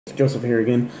Joseph here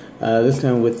again, this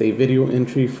time with a video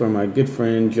entry for my good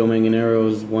friend Joe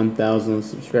Manganaro's 1,000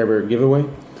 subscriber giveaway.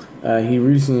 He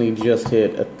recently just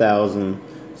hit 1,000,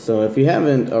 so if you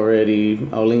haven't already,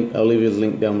 I'll leave his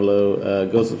link down below.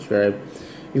 Go subscribe.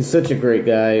 He's such a great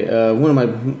guy. One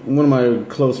of my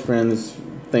close friends,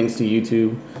 thanks to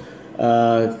YouTube.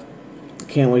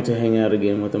 Can't wait to hang out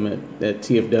again with him at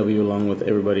TFW along with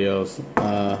everybody else.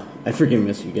 I freaking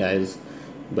miss you guys,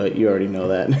 but you already know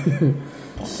that.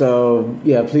 So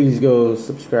yeah, please go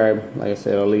subscribe. Like I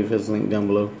said, I'll leave his link down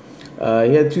below.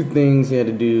 He had two things he had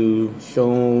to do: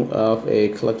 show off a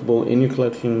collectible in your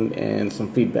collection and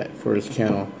some feedback for his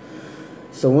channel.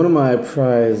 So one of my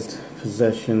prized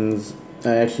possessions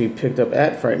I actually picked up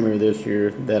at Frightmare this year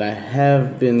that I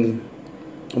have been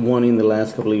wanting the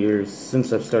last couple of years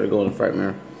since I've started going to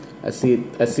Frightmare.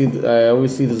 I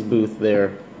always see this booth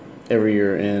there every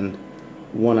year, and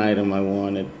one item I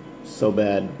wanted so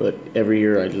bad, but every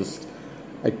year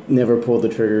I never pulled the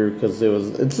trigger because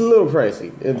it's a little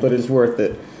pricey, but it's worth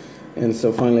it. And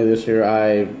so finally this year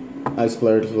I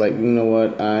splurged, like, you know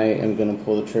what, I am gonna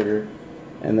pull the trigger,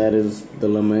 and that is the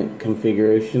Lament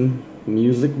Configuration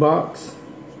music box.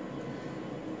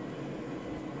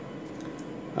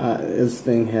 This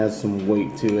thing has some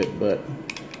weight to it, but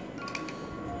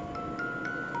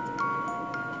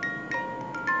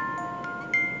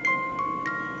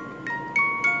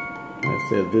like I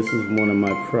said, this is one of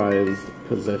my prized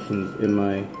possessions in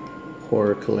my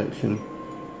horror collection.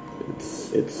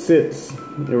 It sits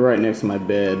right next to my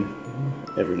bed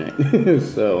every night.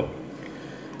 So,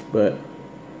 but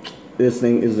this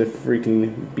thing is a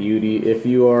freaking beauty. If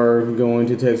you are going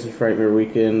to Texas Frightmare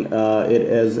Weekend, it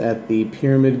is at the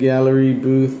Pyramid Gallery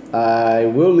booth. I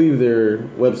will leave their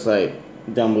website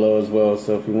down below as well,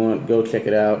 so if you want, go check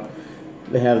it out.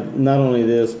 They have not only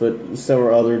this, but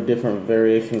several other different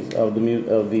variations of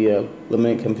the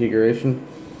Lament Configuration.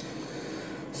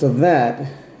 So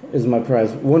that is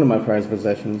one of my prized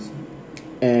possessions.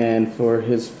 And for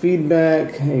his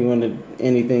feedback, he wanted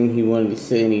to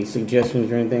say any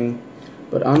suggestions or anything.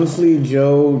 But honestly,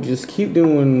 Joe, just keep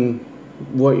doing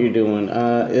what you're doing.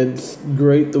 It's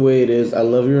great the way it is. I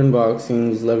love your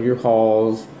unboxings, love your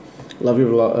hauls, love your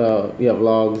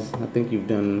vlogs. I think you've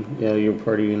done your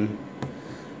partying.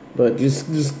 But just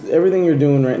everything you're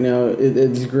doing right now,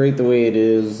 it's great the way it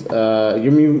is.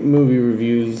 Your movie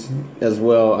reviews as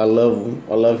well. I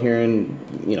love hearing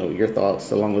your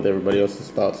thoughts along with everybody else's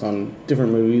thoughts on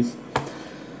different movies.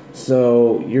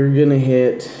 So you're gonna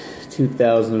hit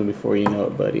 2,000 before you know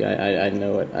it, buddy. I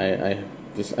know it. I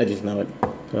just know it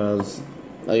because,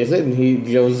 like I said,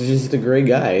 Joe's just a great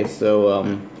guy. So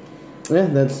yeah,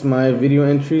 that's my video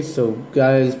entry. So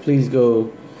guys, please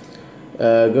go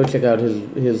check out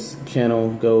his channel,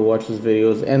 go watch his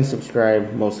videos, and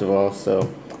subscribe most of all.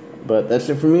 So, but that's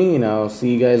it for me, and I'll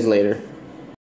see you guys later.